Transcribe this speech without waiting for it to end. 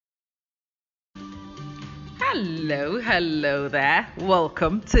Hello there.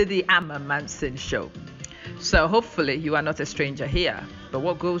 Welcome to the Amma Manson Show. So, hopefully, you are not a stranger here. But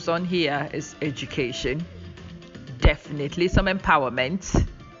what goes on here is education, definitely some empowerment.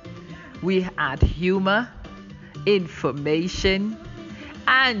 We add humor, information,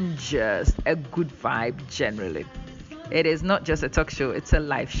 and just a good vibe generally. It is not just a talk show, it's a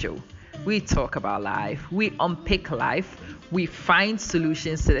live show. We talk about life, we unpick life, we find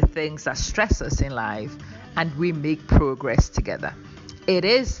solutions to the things that stress us in life, and we make progress together. It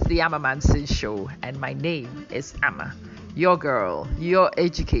is the Amma Manson Show, and my name is Amma, your girl, your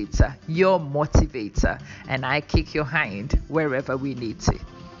educator, your motivator, and I kick your hind wherever we need to.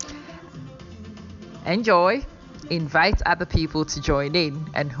 Enjoy, invite other people to join in,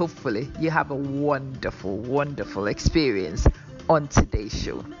 and hopefully you have a wonderful experience on today's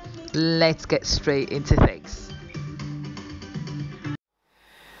show. Let's get straight into things.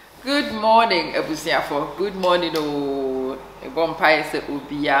 Good morning, Abusiafo. Good morning, Bompire se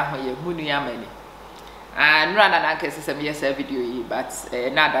Ubia, Hunu Yamani. And run an anchor system, yes, a video, but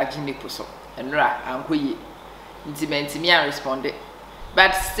nada Jimmy Pusso, and Ra, and Hui, Intimentimia responded.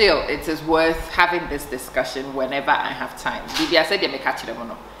 But still, it is worth having this discussion whenever I have time. Bibia said, you may catch them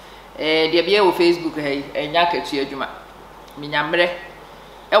on. The Bia Facebook, hey, and Yaka to your Juma. Minyamre.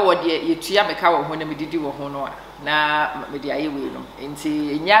 Ewo de yetua meka wo ho na medidi wo ho no na mede aye we no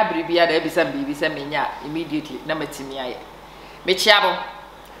nti nya bribia da ebisa bibi se menya immediately na matimi aye mechiabo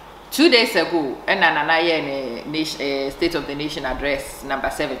 2 days ago na nana ye ne state of the nation address number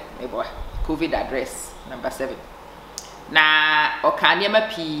 7 ebo covid address number 7 na okane ma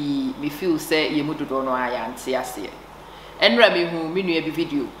pi me feel say ye mudodo no aya ante ase enra me hu me nua bi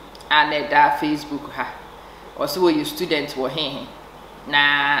video and da Facebook ha also you student wo he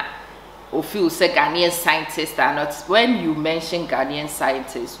na o feel say Ghanaian scientists are not. When you mention Ghanaian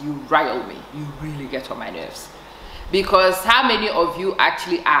scientists, you rile me. You really get on my nerves. Because how many of you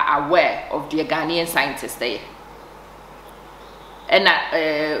actually are aware of the Ghanaian scientists there? And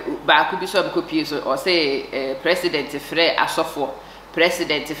but could be some copies or say President Frere Asofo,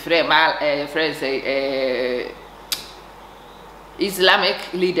 President Frere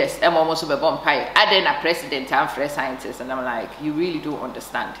Islamic leaders, I'm almost a vampire. I then a president and Frere scientists, and I'm like, you really don't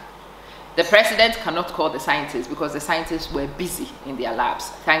understand. The president cannot call the scientists because the scientists were busy in their labs.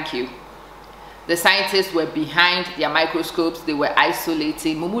 Thank you. The scientists were behind their microscopes, they were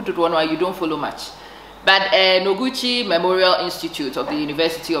isolating. Mumudu, you don't follow much. But Noguchi Memorial Institute of the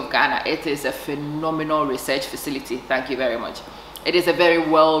University of Ghana, it is a phenomenal research facility. Thank you very much. It is a very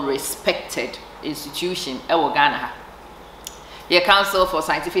well respected institution in Ghana. The Council for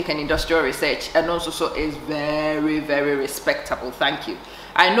Scientific and Industrial Research and also is very respectable. Thank you.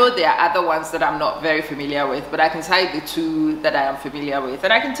 I know there are other ones that I'm not very familiar with, but I can cite the 2 that I am familiar with,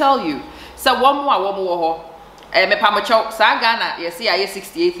 and I can tell you. So one more. Me pamacho sa Ghana. You see, I have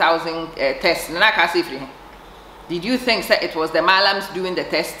 68,000 tests. Did you think that it was the Malams doing the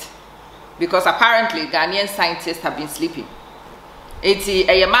test? Because apparently Ghanaian scientists have been sleeping. It's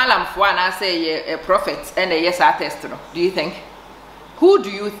a Malam for and I say a prophet and a yes test. Do you think? Who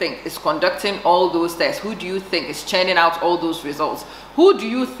do you think is conducting all those tests? Who do you think is churning out all those results? Who do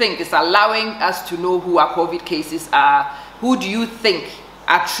you think is allowing us to know who our COVID cases are? Who do you think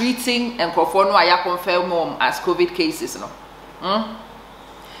are treating and confirm as COVID cases?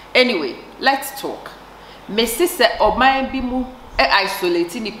 Anyway, let's talk. Messi se oman bimu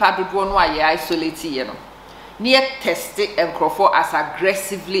isolating the padodo no aye isolating near testing and as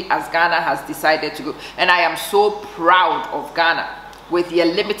aggressively as Ghana has decided to go. And I am so proud of Ghana. With the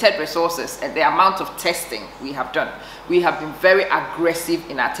limited resources and the amount of testing we have done. We have been very aggressive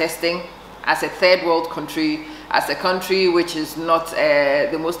in our testing as a third world country, as a country which is not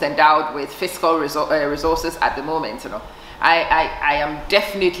the most endowed with fiscal resources at the moment. I am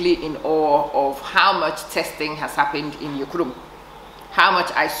definitely in awe of how much testing has happened in Yukrum, how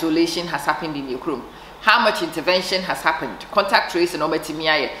much isolation has happened in Yukrum, how much intervention has happened. Contact tracing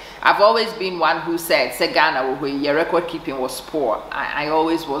ometimiaye. I've always been one who said, Ghana, where your record keeping was poor. I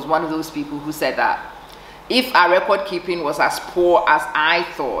always was one of those people who said that if our record keeping was as poor as I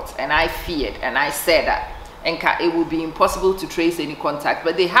thought and I feared, and I said that, it would be impossible to trace any contact.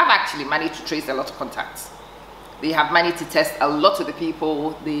 But they have actually managed to trace a lot of contacts. They have managed to test a lot of the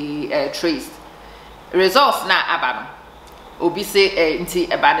people they traced. Results now, Abano. Obi say inti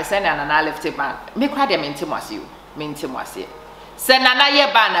ebanesen na na left ban me kwa de mentimwase se nana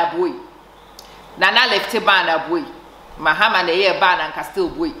ye ban na boy nana left ban na boy mahama na ye ban na still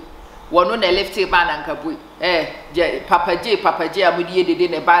boy wono na left ban na boy papa J amudi dede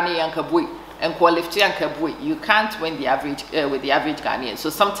ne ban na yanka boy and qualify and kabui, you can't win the average with the average Ghanaian. So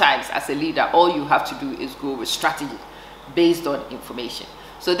sometimes as a leader, all you have to do is go with strategy based on information.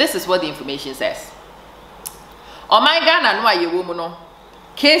 So this is what the information says. On my Ghana no aye woman no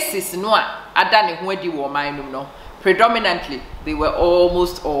cases no adane ho adi wo man no predominantly they were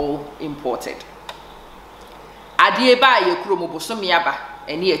almost all imported. Adie ba ye kuro bosomi aba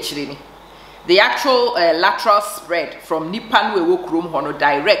eni akire ni. The actual lateral spread from Nipan we krom hono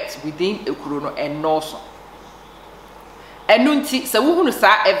direct within ekuro no enoso. Enunti se wo hunu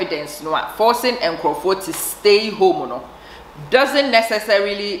sa evidence no forcing enkrofo to stay home no doesn't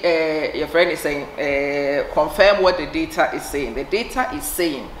necessarily your friend is saying confirm what the data is saying. The data is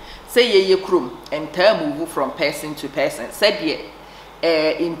saying say ye krom enter move from person to person. Said ye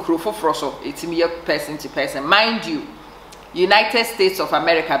in krofo froso it's me person to person. Mind you, United States of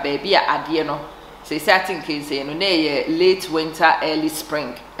America baby adie no say certain case no na late winter early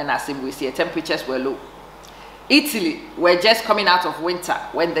spring and as we see temperatures were low. Italy were just coming out of winter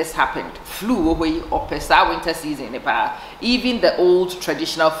when this happened. Flu away or pesa winter season even the old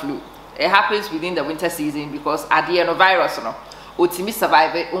traditional flu. It happens within the winter season because adenovirus no ultimately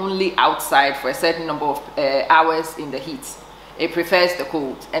survive only outside for a certain number of hours in the heat. It prefers the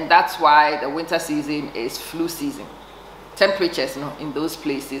cold, and that's why the winter season is flu season. Temperatures in those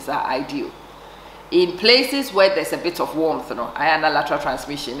places are ideal. In places where there's a bit of warmth, iron lateral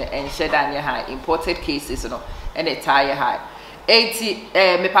transmission and shed high, imported cases, and a tire high. 80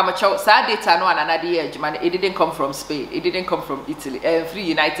 me pamacho sa data no another year, it didn't come from Spain, it didn't come from Italy, every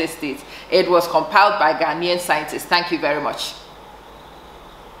United States. It was compiled by Ghanaian scientists. Thank you very much.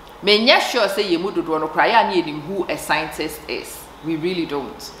 Me nya sure say you mudu do no cry needing who a scientist is. We really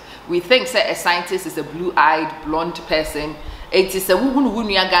don't. We think say a scientist is a blue-eyed blonde person. It is a who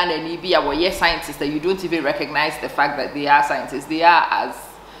Ghana and be our scientists that you don't even recognize the fact that they are scientists. They are as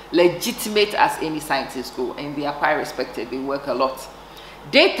legitimate as any scientists go, and they are quite respected. They work a lot.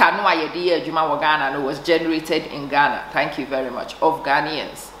 Data no idea Juma Ghana was generated in Ghana. Thank you very much, of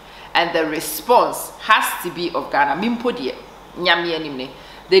Ghanaians, and the response has to be of Ghana. Mimpodie nyami enimne.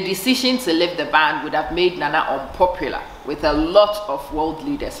 The decision to lift the ban would have made Nana unpopular with a lot of world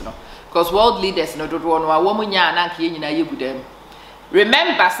leaders, because world leaders don't want to woman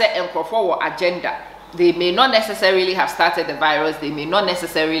remember say enkrofo agenda. They may not necessarily have started the virus, they may not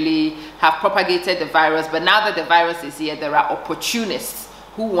necessarily have propagated the virus, but now that the virus is here, there are opportunists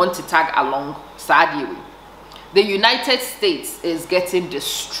who want to tag along sadly. The United States is getting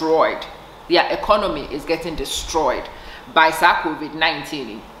destroyed. Their economy is getting destroyed by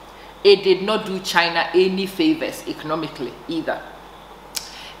COVID-19. It did not do China any favors economically either.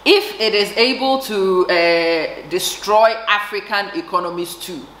 If it is able to destroy African economies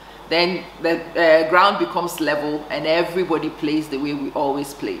too, then the ground becomes level and everybody plays the way we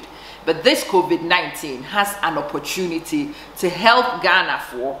always played. But this COVID-19 has an opportunity to help Ghana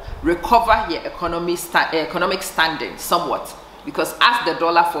for recover your economic standing somewhat. Because as the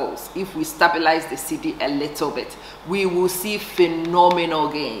dollar falls, if we stabilize the cedi a little bit, we will see phenomenal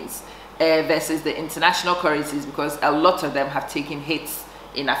gains versus the international currencies, because a lot of them have taken hits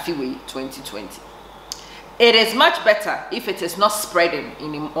in Afiwe 2020. It is much better if it is not spreading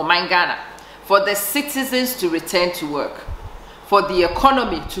in Oman Ghana, for the citizens to return to work, for the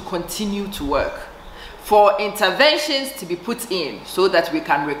economy to continue to work, for interventions to be put in so that we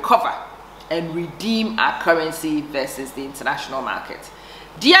can recover and redeem our currency versus the international market.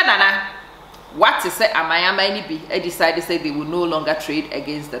 Dear Nana, what to say Amayama be decided to say they will no longer trade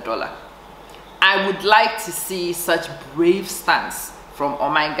against the dollar. I would like to see such brave stance from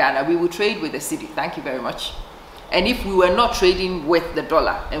Oman Ghana. We will trade with the cedi. Thank you very much. And if we were not trading with the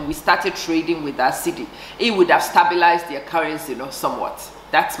dollar and we started trading with our cedi, it would have stabilized their currency somewhat.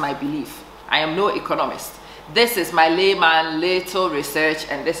 That's my belief. I am no economist. This is my layman little research,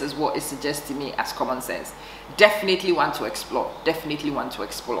 and this is what it suggests to me as common sense. Definitely want to explore. Definitely want to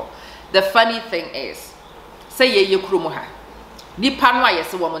explore. The funny thing is, say ye krumoha. Ni panwa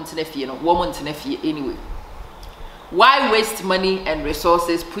yese woman tenefie no, woman tenefie anyway. Why waste money and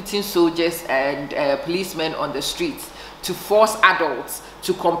resources putting soldiers and policemen on the streets to force adults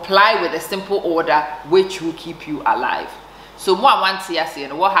to comply with a simple order which will keep you alive? So what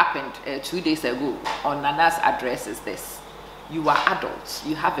happened 2 days ago on Nana's address is this: you are adults,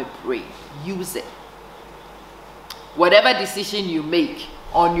 you have a brain, use it. Whatever decision you make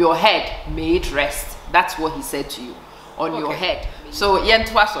on your head, may it rest. That's what he said to you, on your head. So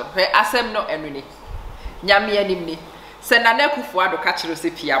yentwaso asem no enwini nyame animni se Nana Akufo-Addo ka kire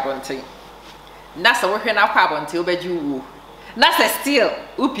se pia bonten na se wo hwe na kwa bonten obaji wu na se still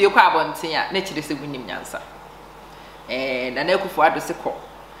upie kwa bonten a na kire se gunim nyansa Nana Akufo-Addo se ko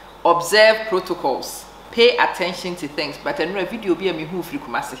observe protocols, pay attention to things. But a video be a me who free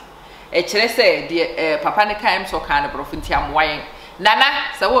kumasi. E chere say the papa ne kan so kan brofo nti am wayen.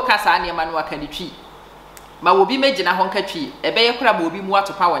 Nana se wo ka sa ne ma no aka ni twi. Ma wo bi megina ho nka twi. E be ye kura ma obi mu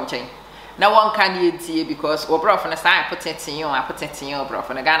atopa won nchen. Na won kan ye tie because wo brofo ne sa apotetin yo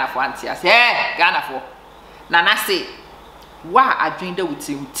brofo ne Ghana fo antia. Eh Ghana fo. Nana say wa adwen da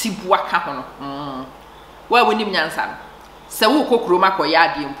wutim tibua ka ho no. Wa wonim nyansa no. Se wo kokroma koye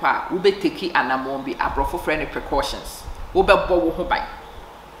ade mpo a wo be take anamon bi abrofo friend precautions. Wo be bo wo ho ban.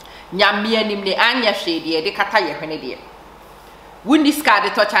 Nyame anim ne anya hwede de kata ye hwene de. Wundi ska de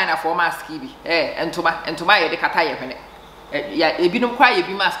to China for mask bi. Entoma ye de kata ye hwene. Ya ebinom kwa ye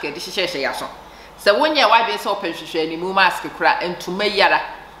bi mask de hyehye ya so. Se wonye wa be se opehwehwe ni mu mask kura entoma yara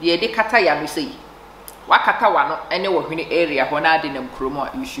ye de kata ya no sei. Wakata wa no ene wo hwene area ho na ade nam kromo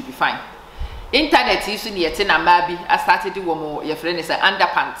you should be fine. Internet is in yet na mabi I started the woman your friend is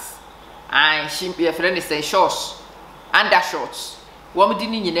underpants and she your friend is shorts undershorts woman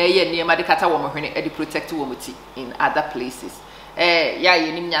didn't you know near madikata woman when e protect woman in other places yeah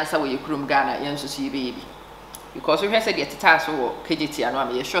you nim nyansa we krum Ghana yen so see baby because we said yet task so KGT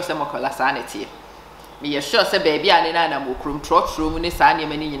and me sure say mokola sanity me sure say baby ane na mo krum trotro mu ne sa ne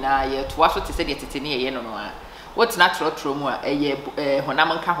mani nyina ye to aso te say yet tete ye no no a what na trotro mu a ye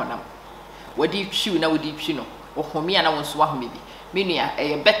honam nka honam wadi twi na wadi twi no ohome ana wonso wahome bi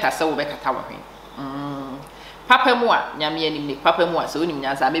menua better se wo bekata wahwen papa mu a nyame anim ne papa mu a se onim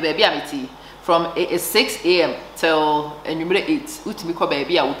nyansa me ba bia meti from 6 a.m. till enumere 8 utimi ko ba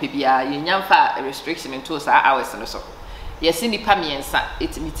bia wo pe bia ye nyamfa restriction into sa hours no so yesi nipa miensa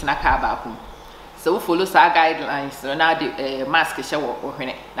etimi tina ka ba akum se wo follow sa guidelines no na de mask hye wo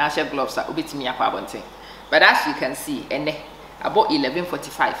hwene na hye gloves a obetimi akwa abonten but as you can see ene about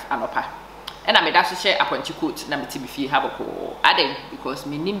 11:45 anopa and I made us share a punchy coat na meti bifi haboko aden because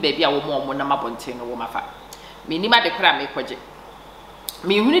me nim baby a wo mo na mabonten no wo mafa me nim ade kra me kwaje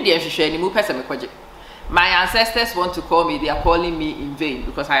me hunu de hwehwe ni mu pese me kwaje my ancestors want to call me they are calling me in vain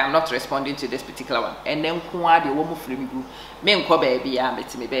because I am not responding to this particular one and then ko ade wo mo free me gu me nko baby a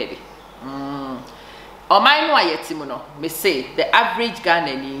meti me baby o my no ayetimu no me say the average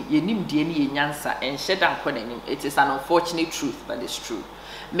Ghana ni yenim de ni yenyansa en shedan ko nanim it is an unfortunate truth but it's true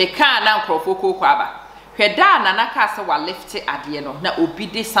me kan na nkrofo kokwa aba hweda na naka se wa lift ade no na obi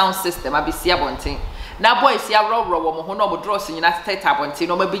de sound system abisi abonten na boys ya ro wo mo ho no mo dross nyina state abonten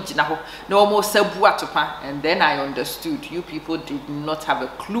no mabigina ho na wo mo sabu atopa and then I understood you people did not have a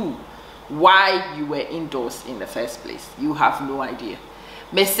clue why you were indoors in the first place. You have no idea.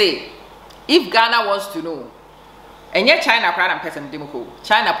 Me say if Ghana wants to know and yet China crowd and person demoko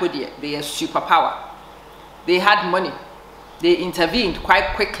China put there they are superpower. They had money. They intervened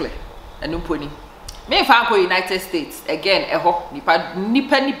quite quickly. And umponi. Me fa ko United States again eho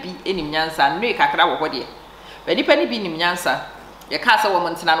nipa ni bi enim nyansa no e kakra wo hode. But nipa ni bi nim nyansa ye ka se wo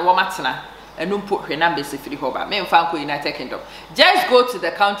montena no wo matena enumpo hwe na mbese firi ho ba. Me fa ko United Kingdom. Just go to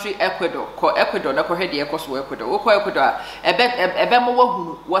the country Ecuador. Ko Ecuador na ko hede e koso Ecuador. Wo ko Ecuador ebe mo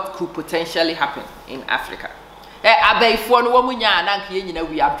wo what could potentially happen in Africa. Abaifo no wo munya na nka ye nyina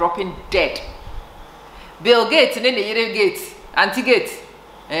we are dropping dead. Bill Gates ne yere Gates anti-Gates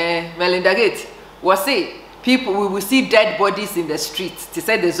Melinda Gates was say people we will see dead bodies in the streets to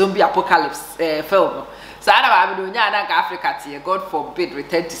say the zombie apocalypse film so I don't know Africa tie God forbid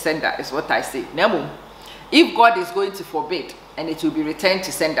return to sender is what I say nemo if God is going to forbid and it will be returned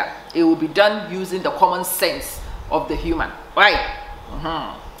to sender it will be done using the common sense of the human right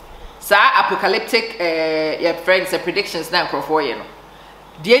so apocalyptic friends predictions now for you know.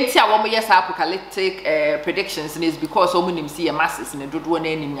 The entire woman yes apocalyptic predictions is because women see a masses in the dodo na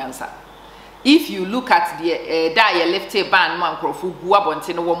enim nyansa. If you look at the die left ban man crofo gu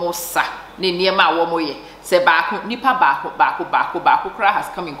abonte no womo sa ne niema womo ye se baako nipa baako kra has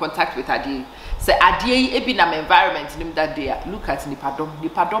come in contact with ade se ade yi ebi na environment nim that day look at nipa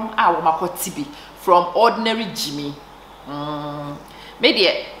dom a wo makoti bi from ordinary Jimmy me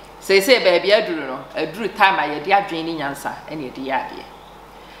de say baby aduru time a ye de adwen ni nyansa ene ye de ya ade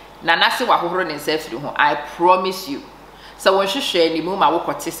na nase wa hohoro ne nsafiri ho I promise you so won hwehwe ni mu ma wo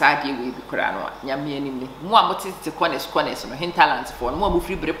kote saade we bi kura no nyame anim ni mu a motete corners no hinterland for no mu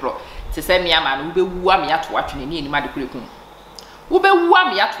free brepro te se me ama no wo bewu am ya to atwene ni enim ade kurekun wo bewu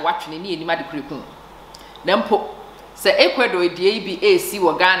am ya to atwene ni enim ade kurekun na mpo se Ecuador die bi AC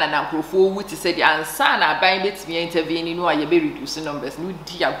wo Ghana na nkrofo wu te se di ansa na aban betimi intervene no aye be reduce numbers no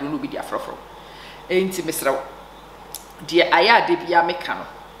di agro no bi di afrofro enti mesrew die aya de bia meka no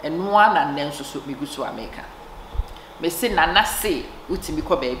eno ana nenso so migusu America me se nana se utimi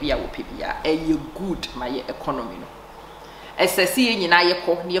ko ba bia wo pe bia eye good my economy no esesi ye nyina ye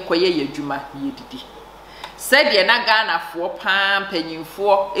kɔ ne ye kɔ ye adwuma ye didi said ye na Ghana for pam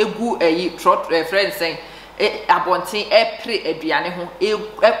panyinfo egu eyi trot friends saying abonten pre aduane ho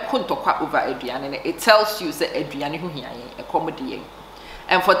kontokwa over aduane. It tells you say aduane ho hia yen accommodate.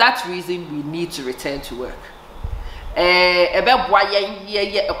 And for that reason we need to return to work. Economy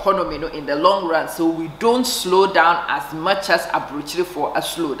no in the long run, so we don't slow down as much as abrochire for a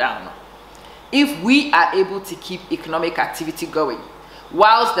slowdown. If we are able to keep economic activity going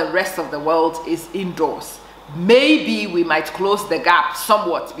whilst the rest of the world is indoors, maybe we might close the gap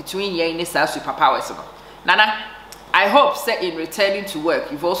somewhat between yen and superpowers. Nana, I hope say in returning to work,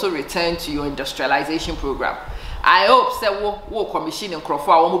 you've also returned to your industrialization program. I hope say wo commission in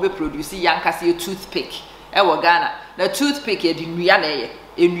Crawford will be producing yankasi toothpick. Ewo Ghana. Na toothpick ye di nua na ye.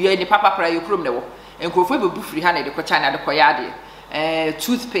 Enua ni papa pra ye krom na wo. Enkofo be bu free ha na de ko China de ko ya de.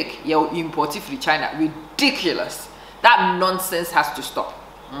 Toothpick ye import free China. Ridiculous. That nonsense has to stop.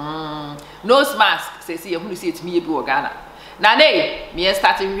 Nose mask say see ye hunu see it me ye bi wo Ghana. Na dey me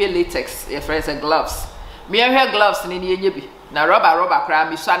starting we latex ye friends and gloves. Me hair gloves ni ye bi. Na rubber kra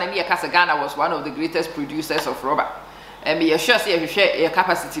me so na ye kasa Ghana was one of the greatest producers of rubber. And me sure say we share your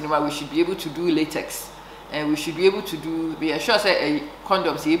capacity no we should be able to do latex. And we should be able to do, be sure say a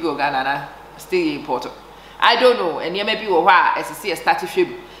condom see Ghana stay important. I don't know, and you may be why as I see a static ship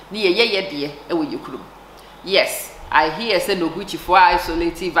near ye dear, and you could. Yes, I hear say no Gucci for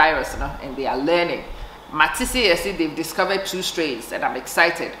isolated virus, no, and they are learning. Matisse, I see they've discovered 2 strains, and I'm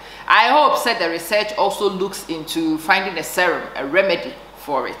excited. I hope said the research also looks into finding a serum, a remedy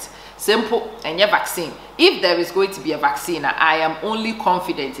for it. Simple and your vaccine. If there is going to be a vaccine, I am only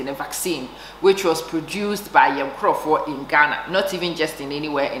confident in a vaccine which was produced by Yam Crawford in Ghana, not even just in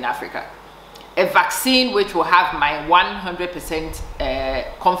anywhere in Africa. A vaccine which will have my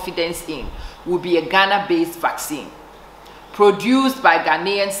 100% confidence in will be a Ghana-based vaccine produced by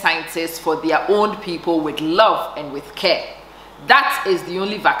Ghanaian scientists for their own people with love and with care. That is the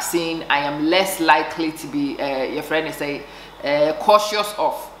only vaccine I am less likely to be, your friend is say, cautious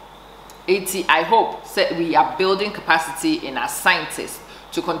of. I hope that we are building capacity in our scientists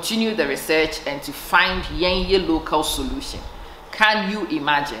to continue the research and to find a local solution. Can you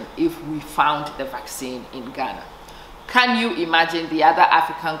imagine if we found the vaccine in Ghana? Can you imagine the other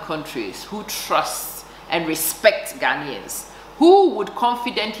African countries who trust and respect Ghanaians, who would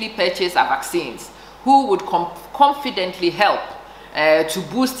confidently purchase our vaccines, who would confidently help to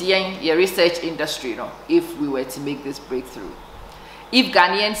boost the research industry, if we were to make this breakthrough? If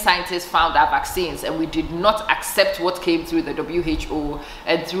Ghanaian scientists found our vaccines and we did not accept what came through the WHO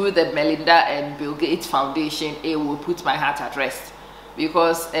and through the Melinda and Bill Gates Foundation, it will put my heart at rest.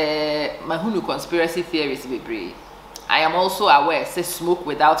 Because my hunu conspiracy theories be brave. I am also aware, say smoke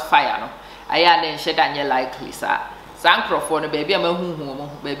without fire, no. I am shed and likely, sir. Sancrophone, baby, I'm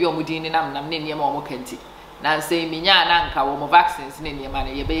a baby, I'm within nam name or kenti. Nan say, Minya nanka, or vaccines in your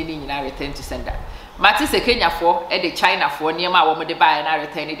money, your baby in our return to sender. Matisse Kenya for the China for near my woman de buy and I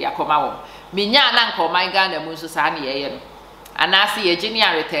return it ya come out. Minya nanko my Ghana munsu sani yen. And I see a genius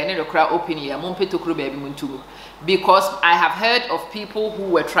returning the crowd open here, Mumpe to crew baby muntu. Because I have heard of people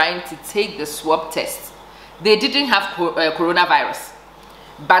who were trying to take the swab test. They didn't have coronavirus.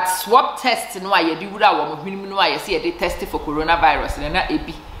 But swab tests no I do woman no I see they tested for coronavirus and not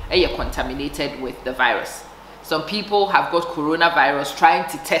be contaminated with the virus. Some people have got coronavirus trying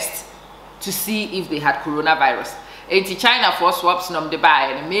to test to see if they had coronavirus. In China for swaps num de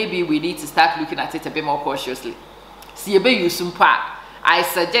buy, and maybe we need to start looking at it a bit more cautiously. See you use some part. I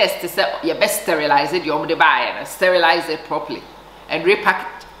suggest to say you best sterilize it, you de buy and sterilize it properly and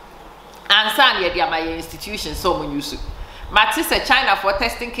repack it. And send you my institution so when you Matisse China for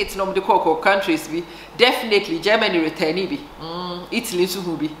testing kits num de cocoa countries be definitely Germany return be Italy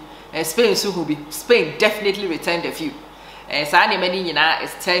so be Spain so be Spain definitely returned a few. Sani Menina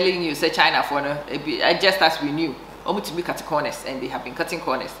is telling you, say China for just as we knew, almost to be cut corners, and they have been cutting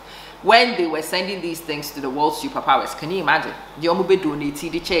corners. When they were sending these things to the world superpowers, can you imagine? The Omube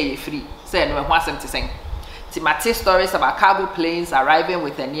donated the chair free. Say, no one to sing. Timati stories about cargo planes arriving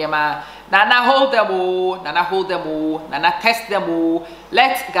with a Niema. Nana hold them all, Nana hold them all, Nana test them all.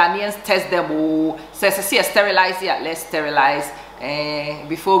 Let Ghanaians test them all. Says, see, sterilize here, let's sterilize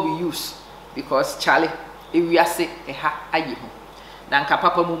before we use. Because Charlie. If we are sick, ayi ho. Nanka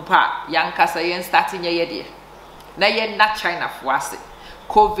papa mumpa, yanka sayen starting ye dear. Na ye not China for us.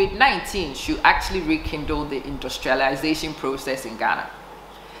 COVID-19 should actually rekindle the industrialization process in Ghana.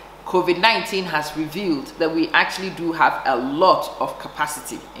 COVID-19 has revealed that we actually do have a lot of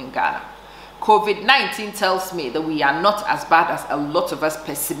capacity in Ghana. COVID-19 tells me that we are not as bad as a lot of us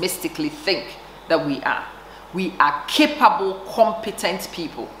pessimistically think that we are. We are capable, competent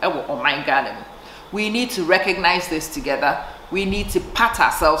people. Oh my God. We need to recognize this together. We need to pat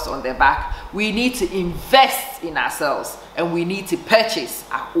ourselves on the back. We need to invest in ourselves, and we need to purchase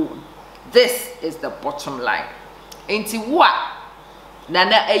our own. This is the bottom line. Enti wa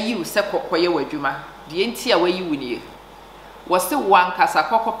nana ayu se kokoye wadwuma. De enti a wayi wuni. Wose wan kasa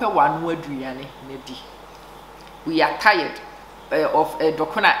kokope wanu aduane na di. We are tired of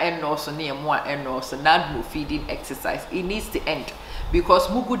dokona enoso ne emu a enoso na feeding exercise. It needs to end. Because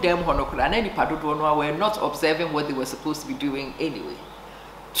mugu dem honokura na nipa dodo no were not observing what they were supposed to be doing anyway.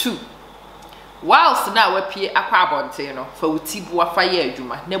 2. Whilst na wapie akwa abonte no fa utibu afa ye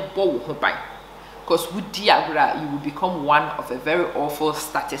adwuma ne bo wo ho ban. Because wudi agra you will become one of a very awful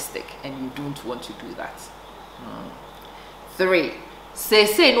statistic, and you don't want to do that. 3.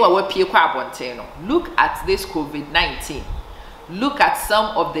 Say no wapie kwa abonte no. Look at this COVID-19. Look at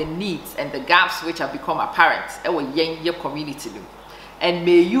some of the needs and the gaps which have become apparent in your community. And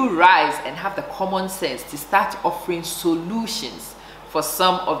may you rise and have the common sense to start offering solutions for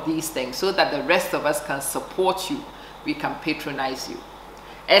some of these things so that the rest of us can support you. We can patronize you.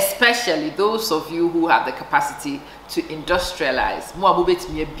 Especially those of you who have the capacity to industrialize. Mo abobet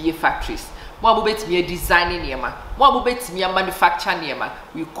me be factories. Mo abobet me designing niema. Mo abobet me manufacture niema.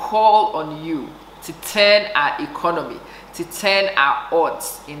 We call on you to turn our economy, to turn our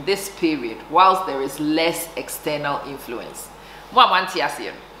odds in this period whilst there is less external influence. What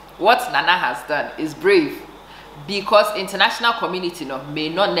Nana has done is brave, because international community may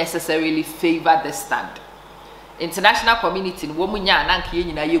not necessarily favor this stand. International community womunya nanka ye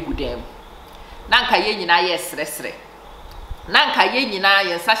nyina ye gudem. Nanka ye nyina ye sresre. Nanka ye nyina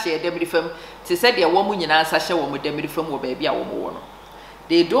ye nsahye demri fam te se de womu nyina nsahye wo demri fam wo ba bia wo wo no.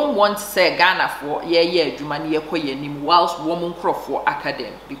 They don't want to say Ghana for ye adwuma ne yekoye nim whilst womu nkrofo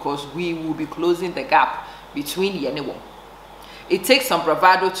academy, because we will be closing the gap between ye ne wo. It takes some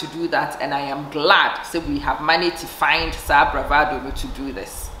bravado to do that, and I am glad that we have managed to find some bravado to do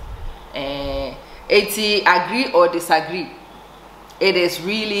this. Agree or disagree, it is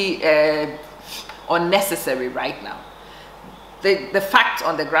really unnecessary right now. The fact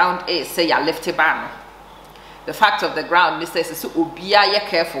on the ground is, say ya left a ban. The fact of the ground is so ubia ye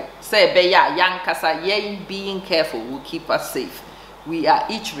careful. Say be ya young kasa ye being careful will keep us safe. We are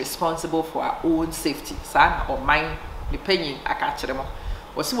each responsible for our own safety. Son or mine. Depending I catch them.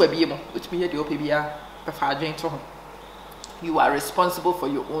 Was we be which me the OPBA to you are responsible for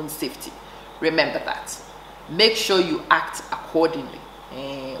your own safety. Remember that. Make sure you act accordingly.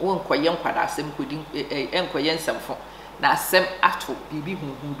 Na sem ato bibi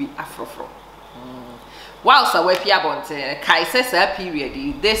hu bi afrofro. Whilst I wepi abonte kai say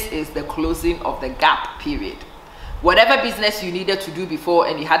period, this is the closing of the gap period. Whatever business you needed to do before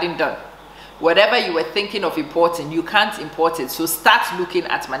and you hadn't done, whatever you were thinking of importing, you can't import it. So start looking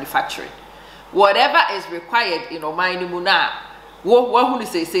at manufacturing. Whatever is required in Omainimuna, what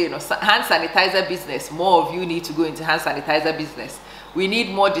say hand sanitizer business. More of you need to go into hand sanitizer business. We need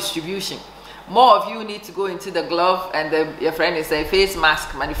more distribution. More of you need to go into the glove and your friend is a face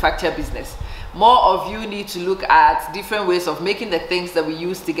mask manufacture business. More of you need to look at different ways of making the things that we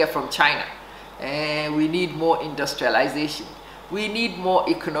used to get from China. We need more industrialization. We need more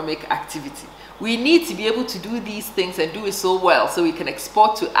economic activity. We need to be able to do these things and do it so well so we can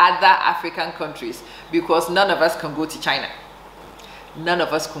export to other African countries, because none of us can go to China. None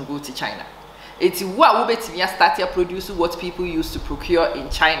of us can go to China. It's what we start producing what people used to procure in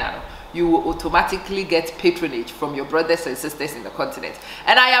China. You will automatically get patronage from your brothers and sisters in the continent.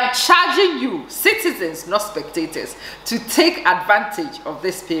 And I am charging you, citizens, not spectators, to take advantage of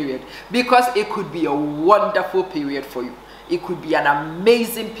this period, because it could be a wonderful period for you. It could be an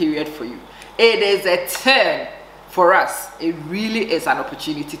amazing period for you. It is a turn for us. It really is an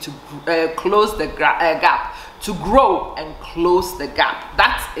opportunity to close the gap, to grow and close the gap.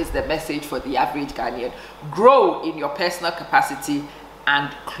 That is the message for the average Ghanaian. Grow in your personal capacity and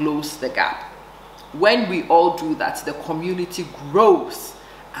close the gap. When we all do that, the community grows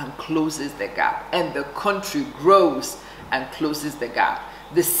and closes the gap, and the country grows and closes the gap.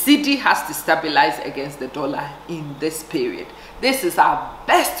 The city has to stabilize against the dollar in this period. This is our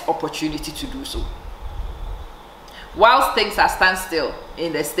best opportunity to do so. Whilst things are standstill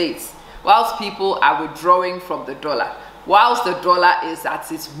in the States, whilst people are withdrawing from the dollar, whilst the dollar is at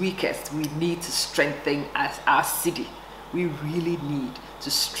its weakest, we need to strengthen our city. We really need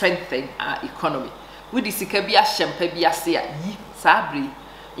to strengthen our economy.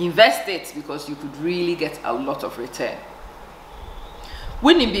 Invest it, because you could really get a lot of return.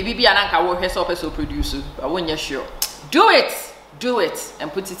 Winning BBB and Anka will help produce, but when you're sure, do it,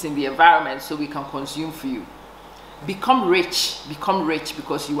 and put it in the environment so we can consume for you. become rich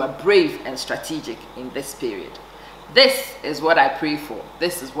because you are brave and strategic in this period. This is what I pray for.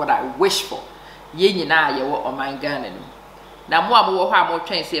 This is what I wish for. Ye nyina ye wo oman Ghana no. Na mo amo wo ho amo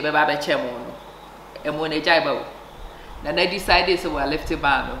twen se be ba be che mo no. Emo na jai ba wo. Na decide say we are left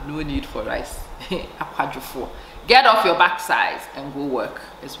ban no need for rice. Akwadwofo. Get off your backside and go work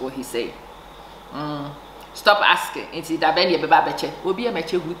is what he say. Stop asking. Inti da ben ye be ba be che. Obi e me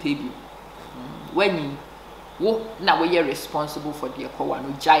che hu tebi. When wo na we are responsible for the ekowa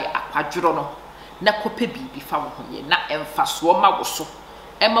no jai akwadworo no. Na kope bibi fa wo ho ye na emfaso ma wo so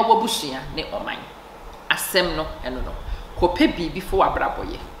ema wabusua ne oman asem no eno no kope bibi fo wabrabo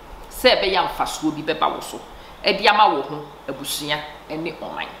ye se be ya mfaso bi beba wo so e dia ma wo ho abusua ne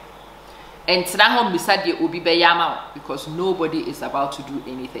oman entra ho misa de obi be ya ma because nobody is about to do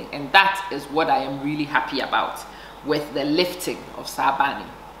anything, and that is what I am really happy about with the lifting of Sabani.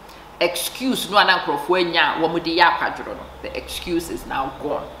 Excuse no anankrofo anya wo mudi ya kwadworo no, the excuse is now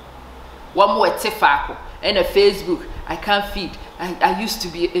gone. One more tifako and a Facebook. I can't feed. I used to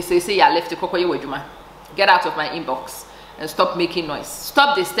be say I left the kokoye wajuma. Get out of my inbox and stop making noise.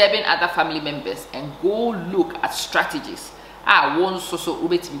 Stop disturbing other family members and go look at strategies. One so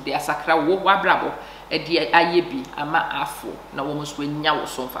ubeti de asakra wo wabrabo e de ayebi ama afo na wo mso nya wo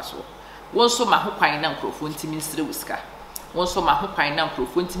so mfaso. Won so ma ho kwan na nkrofo ntimi nsire wusika. Won so ma ho kwan na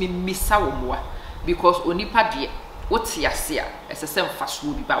nkrofo ntimi misa wo moa because onipa de wote ase a esese mfaso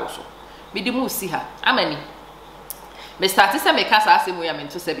bi ba wo so. Midimu si ha amani me start say me kasa asemu ya me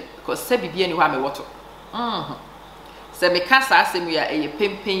nto sebi because sebi bia ni ho ame woto se me kasa asemu ya eye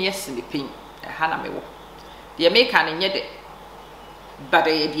pempen yes ne pen ha na me wo de me ka ne nye de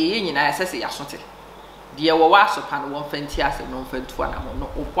bada ye de ye nyina asese ya sote de wo wa so pa no won fanti ase no fantu ana mo no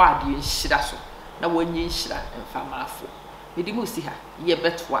obo ade nhira so na wonye nhira mfa maafo midimu si ha ye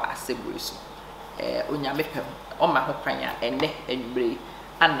betwa asemu so onyame pem o ma ho kwan a ene anwure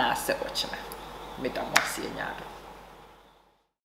ana se ochina medamwase nyaado.